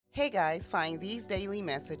Hey guys, find these daily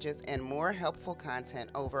messages and more helpful content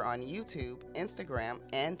over on YouTube, Instagram,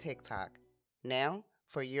 and TikTok. Now,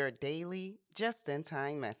 for your daily, just in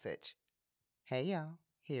time message. Hey y'all,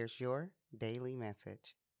 here's your daily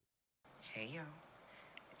message. Hey yo.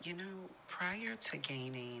 Prior to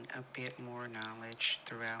gaining a bit more knowledge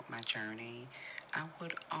throughout my journey, I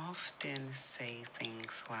would often say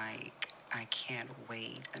things like, I can't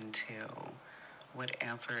wait until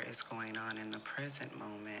whatever is going on in the present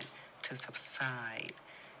moment to subside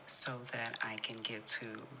so that I can get to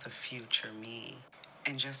the future me.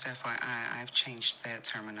 And just FYI, I've changed that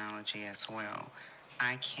terminology as well.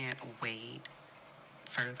 I can't wait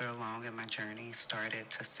further along in my journey started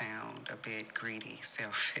to sound a bit greedy,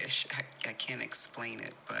 selfish. I can't explain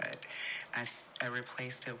it, but I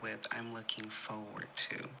replaced it with I'm looking forward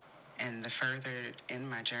to. And the further in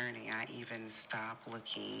my journey, I even stopped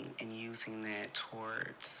looking and using that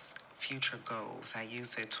towards future goals. I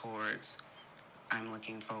use it towards I'm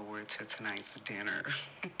looking forward to tonight's dinner.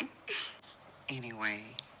 Anyway,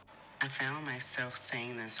 I found myself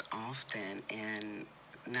saying this often and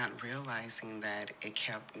not realizing that it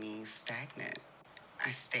kept me stagnant.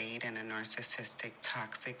 I stayed in a narcissistic,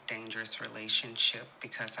 toxic, dangerous relationship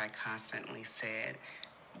because I constantly said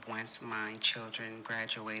once my children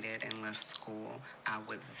graduated and left school, I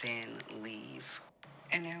would then leave.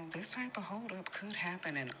 And now this type of holdup could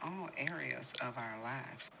happen in all areas of our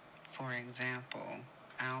lives. For example,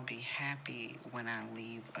 I'll be happy when I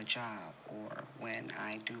leave a job or when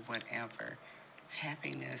I do whatever.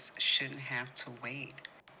 Happiness shouldn't have to wait.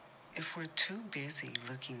 If we're too busy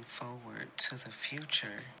looking forward to the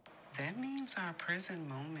future, that means our present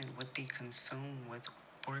moment would be consumed with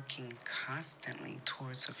working constantly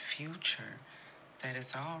towards a future that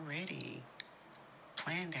is already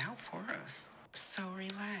planned out for us. So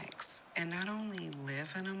relax and not only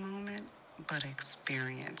live in a moment, but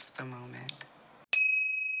experience the moment.